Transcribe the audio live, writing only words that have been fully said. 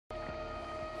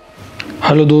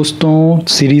Hello दोस्तों,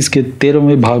 series के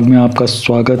 13वें भाग में आपका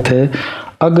स्वागत है।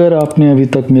 अगर आपने अभी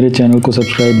तक मेरे चैनल को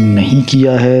सब्सक्राइब नहीं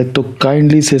किया है तो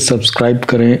काइंडली से सब्सक्राइब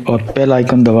करें और बेल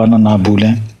आइकन दबाना ना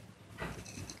भूलें।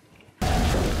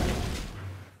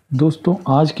 दोस्तों,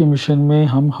 आज के मिशन में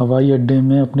हम हवाई अड्डे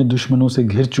में अपने दुश्मनों से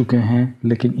घिर चुके हैं,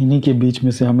 लेकिन इन्हीं के बीच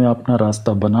में से हमें अपना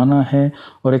रास्ता बनाना है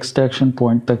और एक्सट्रैक्शन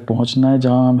पॉइंट तक पहुंचना है,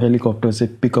 जहां हम हेलीकॉप्टर से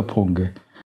पिकअप होंगे।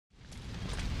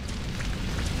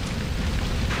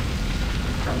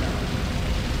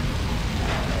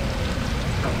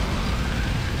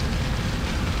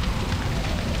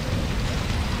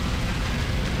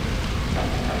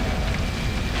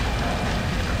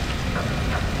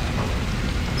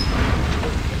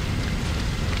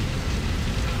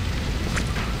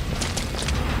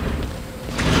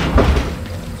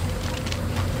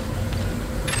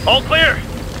 All clear!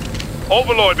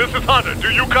 Overlord, this is Hunter. Do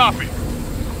you copy?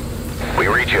 We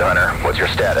read you, Hunter. What's your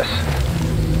status?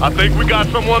 I think we got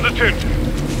someone's attention.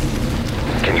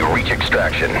 Can you reach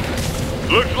extraction?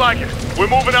 Looks like it. We're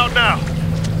moving out now.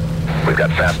 We've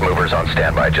got fast movers on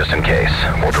standby just in case.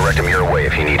 We'll direct them your way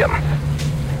if you need them.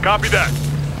 Copy that.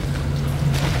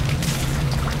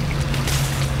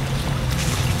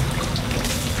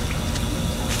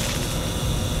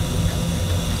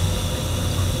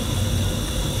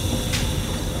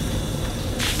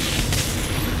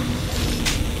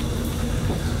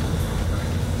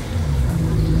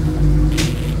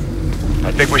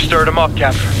 I think we stirred them up,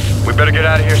 Captain. We better get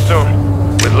out of here soon.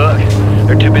 With luck,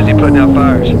 they're too busy putting out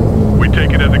fires. We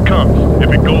take it as it comes.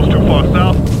 If it goes too far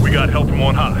south, we got help from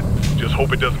on high. Just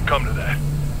hope it doesn't come to that.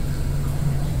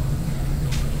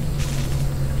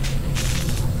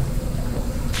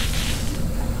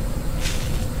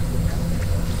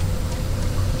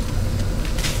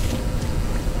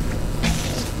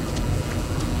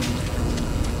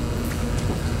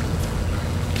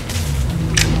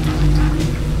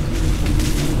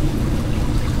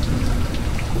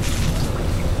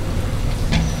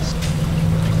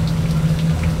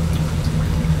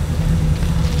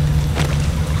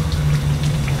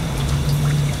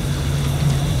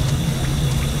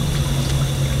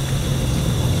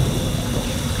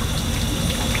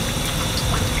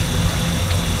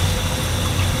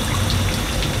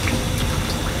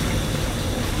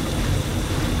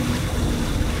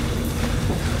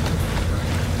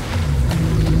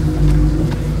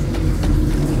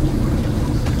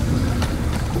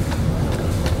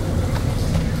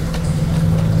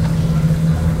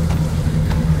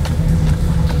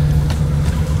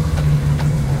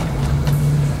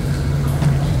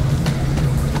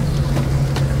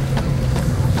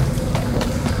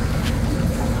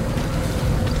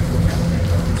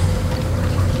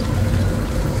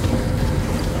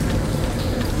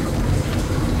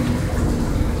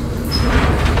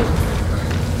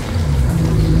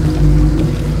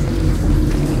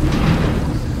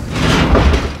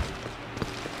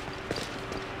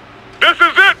 This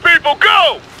is it, people!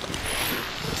 Go!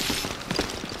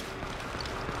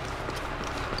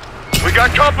 We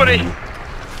got company!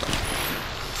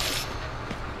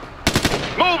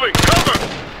 Moving! Cover!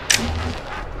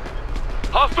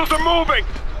 Hostiles are moving!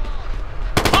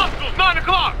 Hostiles, 9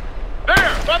 o'clock!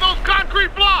 There, by those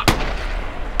concrete blocks!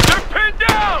 They're pinned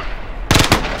down!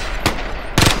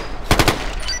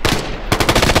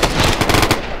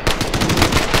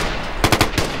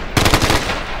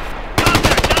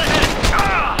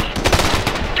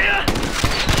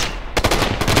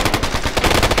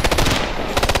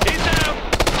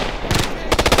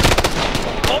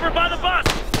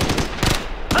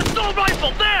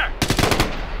 Rifle there!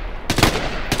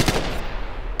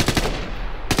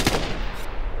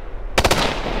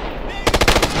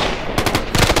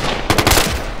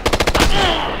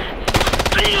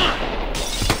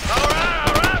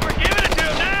 Alright, we're giving it to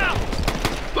him now!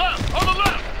 Left, on the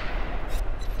left!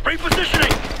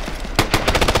 Repositioning!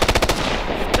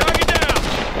 Target down!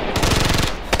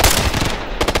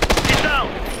 He's down!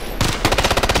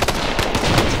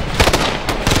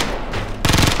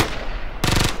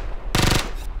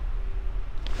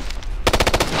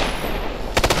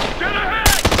 Get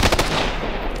ahead!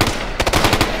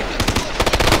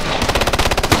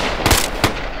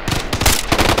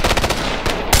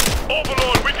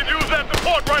 Overlord, we can use that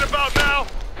support right about now!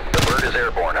 The bird is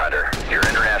airborne, Hunter. Your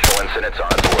international incident's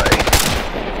on its way.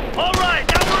 Alright,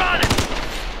 now we're on it!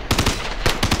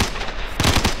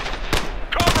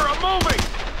 Cover, I'm moving!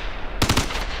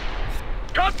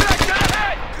 Contact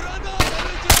ahead!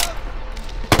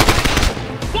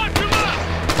 Watch your left!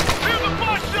 Near the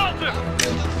bus shelter!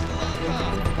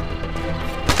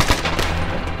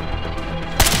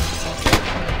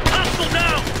 Hostile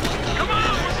down! Come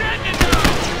on, we're getting it now!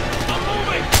 I'm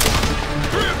moving!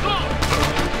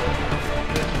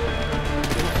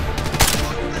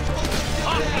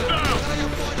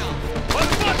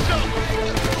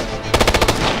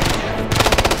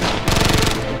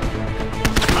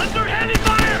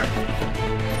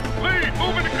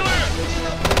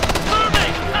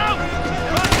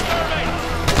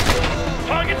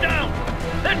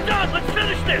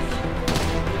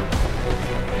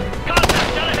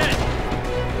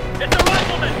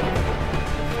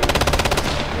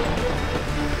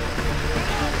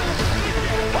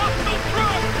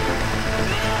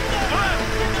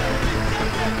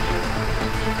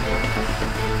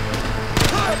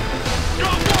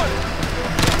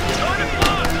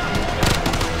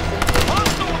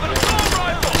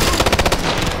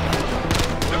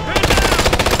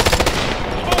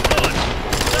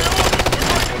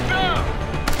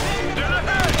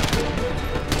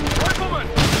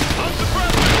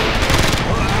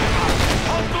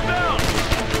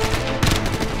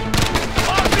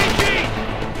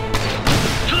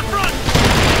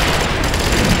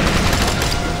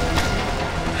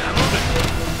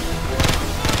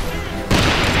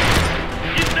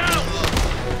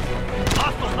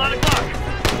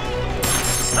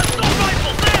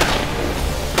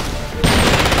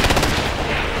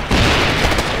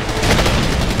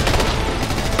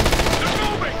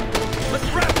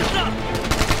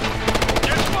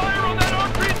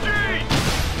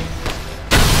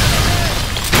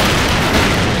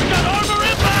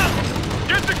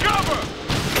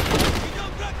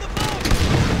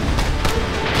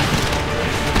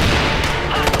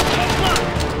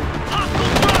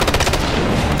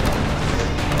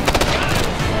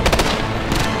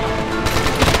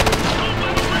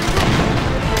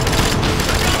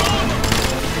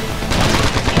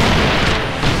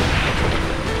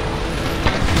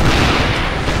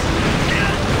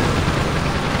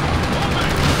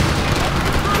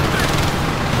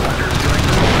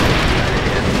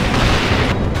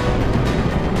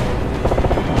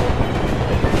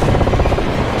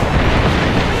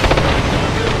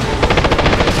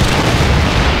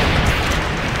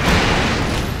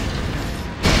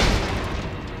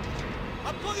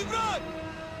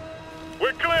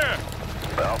 We're clear.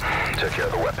 Well, took care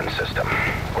of the weapon system.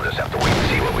 We'll just have to wait and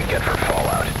see what we get for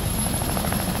fallout.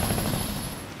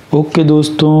 Okay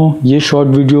दोस्तों, ये short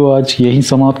video आज यहीं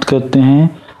समाप्त करते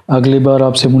हैं। अगली बार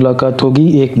आपसे मुलाकात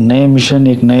होगी एक नए मिशन,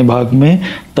 एक नए भाग में।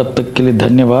 तब तक के लिए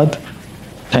धन्यवाद।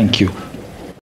 Thank you.